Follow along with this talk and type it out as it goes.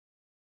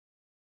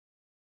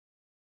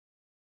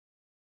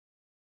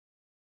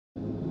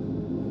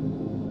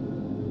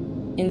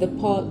In the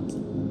pot,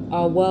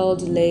 our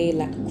world lay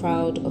like a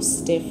crowd of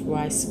stiff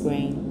rice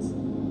grains,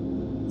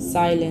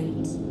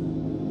 silent,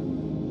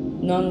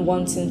 none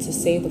wanting to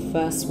say the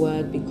first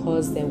word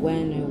because there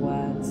were no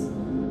words.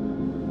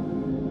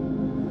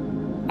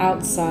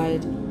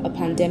 Outside, a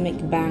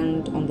pandemic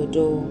banged on the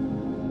door,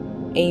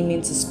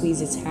 aiming to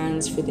squeeze its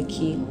hands through the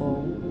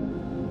keyhole.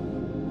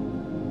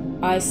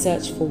 I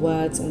searched for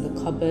words in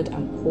the cupboard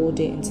and poured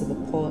it into the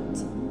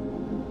pot.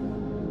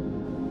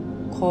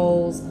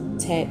 Calls,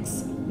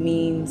 texts,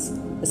 memes,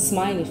 a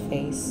smiley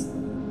face.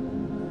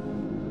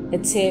 A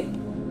tip: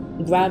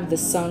 grab the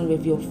sun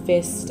with your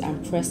fist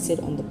and press it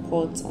on the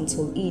pot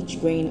until each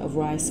grain of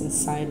rice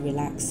inside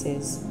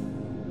relaxes,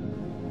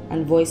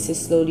 and voices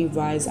slowly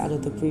rise out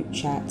of the group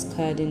chat,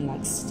 curdling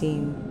like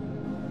steam.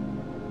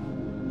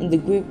 In the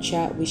group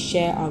chat, we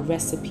share our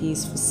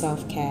recipes for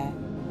self-care,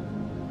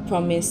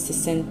 promise to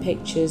send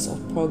pictures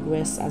of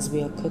progress as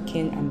we are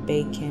cooking and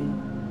baking.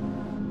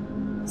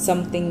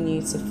 Something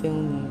new to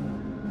film you.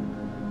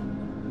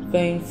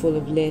 Phone full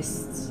of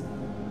lists.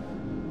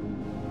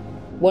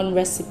 One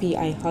recipe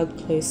I hug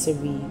closer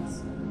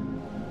reads: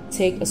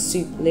 take a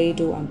soup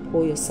ladle and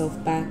pour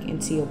yourself back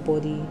into your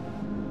body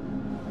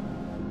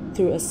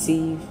through a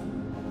sieve.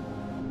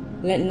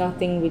 Let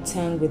nothing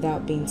return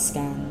without being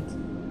scanned.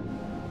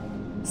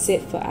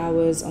 Sit for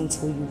hours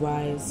until you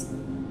rise.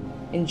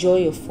 Enjoy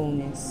your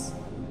fullness.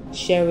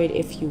 Share it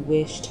if you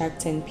wish. Tag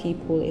 10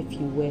 people if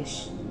you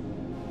wish.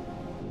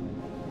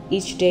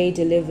 Each day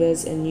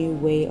delivers a new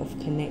way of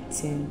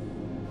connecting.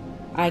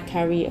 I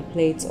carry a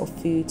plate of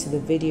food to the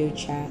video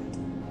chat.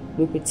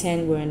 We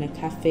pretend we're in a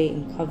cafe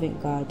in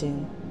Covent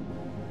Garden.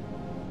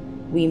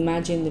 We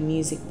imagine the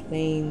music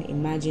playing,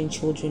 imagine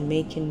children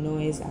making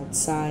noise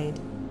outside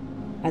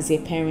as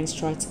their parents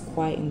try to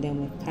quieten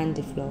them with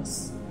candy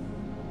floss.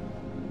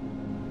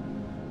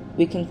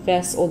 We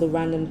confess all the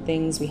random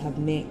things we have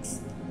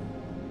mixed.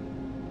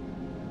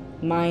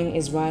 Mine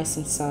is rice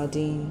and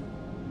sardine,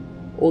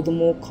 all the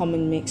more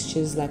common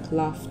mixtures like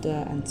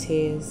laughter and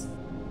tears,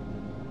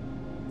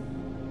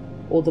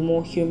 all the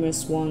more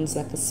humorous ones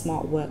like a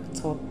smart work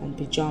top and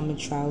pyjama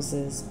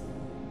trousers.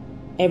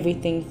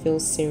 Everything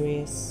feels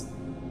serious,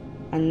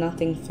 and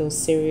nothing feels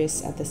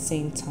serious at the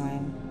same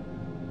time.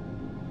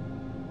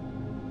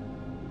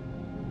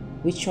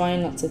 We try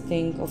not to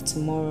think of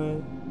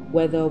tomorrow,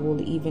 whether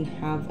we'll even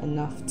have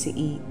enough to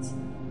eat.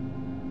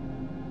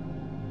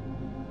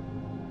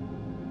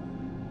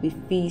 We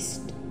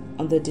feast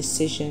on the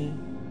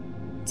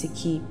decision to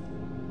keep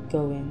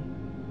going.